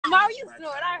Mara, you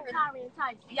snored. I heard.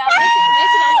 Y'all, Messi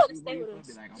don't want to stay with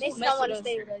us. Messi don't want to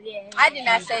stay with us. Yeah. I did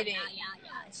not say that.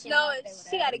 No,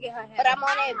 she got to get her hair. But I'm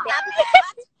on that.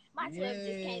 My 12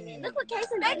 just came in. Look what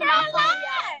Casey They did. not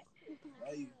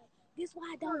lying. This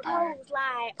why I don't go.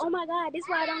 Like, oh my God, this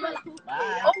why I don't go.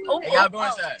 Y'all go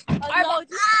inside.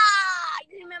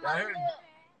 You remember? Y'all heard me?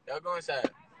 Y'all go inside.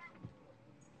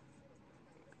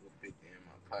 In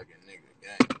my pocket, nigga.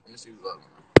 Gang. Let me see who's up.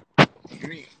 Give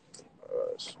me.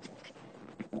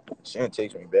 She didn't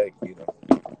text me back either.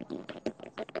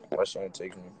 Why she didn't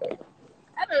text me back?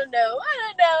 I don't know.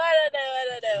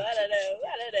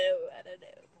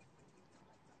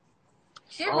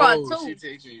 She brought two. She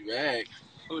texted me back.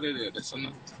 Who that is? That's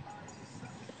another.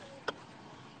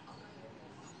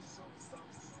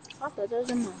 I thought that was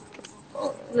a mom.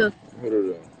 Look. Who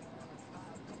that is?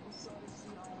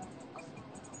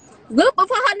 Look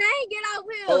before her name get out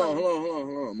here. Hold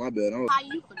on. My bad. How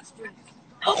you for the street?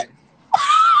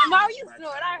 Mara, you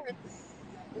snored. I heard.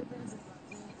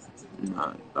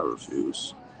 Nah, I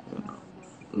refuse.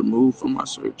 Remove from my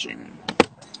searching.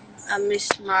 I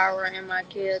miss Mara and my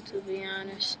kid, to be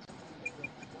honest.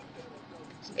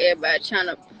 Everybody trying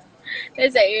to. They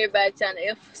say everybody trying to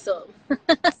F something.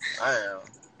 I am.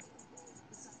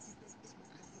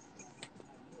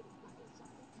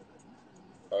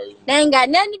 They ain't got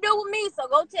nothing to do with me, so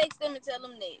go text them and tell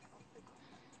them that.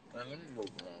 Man, let me move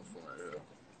around for my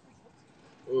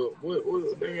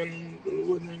what they got nothing to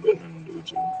do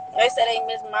with you? They said they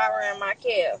miss Myra and my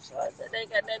calf, so I said they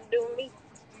got nothing to do with me.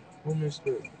 Who missed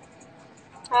that?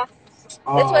 Huh?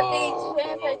 That's what these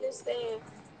fan pages said.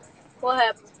 What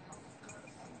happened?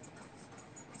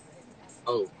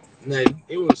 Oh, no,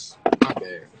 it was my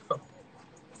bad.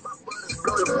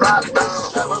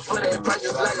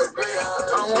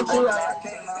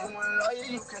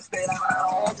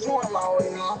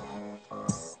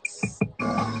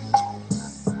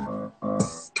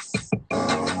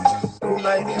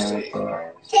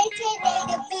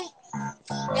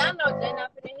 Y'all know Jay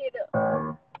not finna hit up.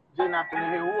 Jay not finna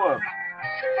hit what?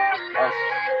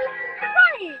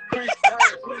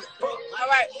 All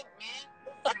right.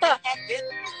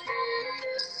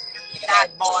 That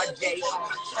boy Jay on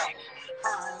track.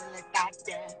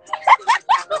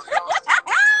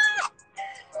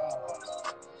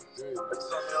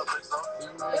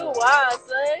 You wild,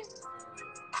 son.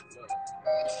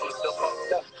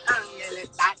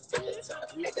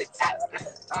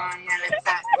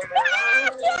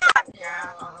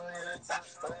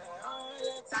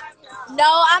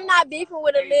 No, I'm not beefing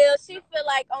with Aaliyah. She feel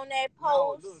like on that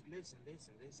post. No, look, listen.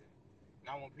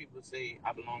 Now when people say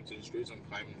I belong to the streets, I'm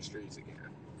claiming the streets again.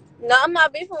 No, I'm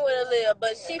not beefing with Aaliyah,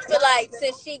 but she feel like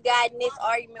since she got in this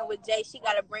argument with Jay, she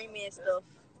gotta bring me and stuff.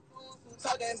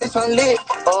 Somebody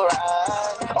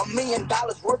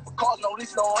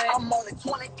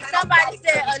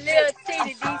said Aaliyah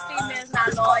cheated. These females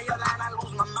not loyal.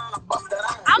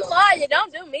 I'm loyal.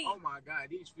 Don't do me. Oh my God,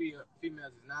 these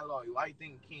females is not loyal. Why you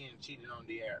think Ken cheated on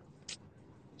the air?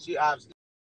 She obviously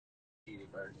cheated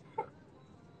first.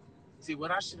 See, what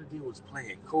I should have did was play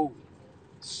it cool.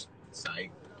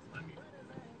 Psych.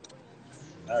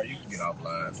 All right, you can get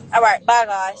offline. All right, bye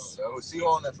guys. See you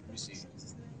on that. Let me see.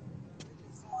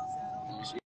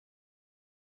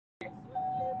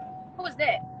 Who was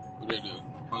that? What they do?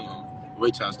 Hold on.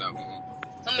 Wait till I stop.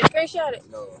 Let me screenshot it.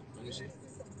 No, let me see.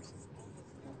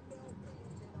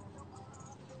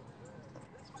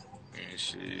 Let me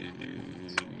see.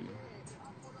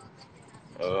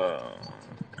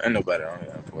 Ain't nobody on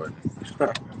here for it.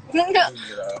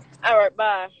 All right,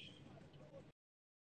 bye.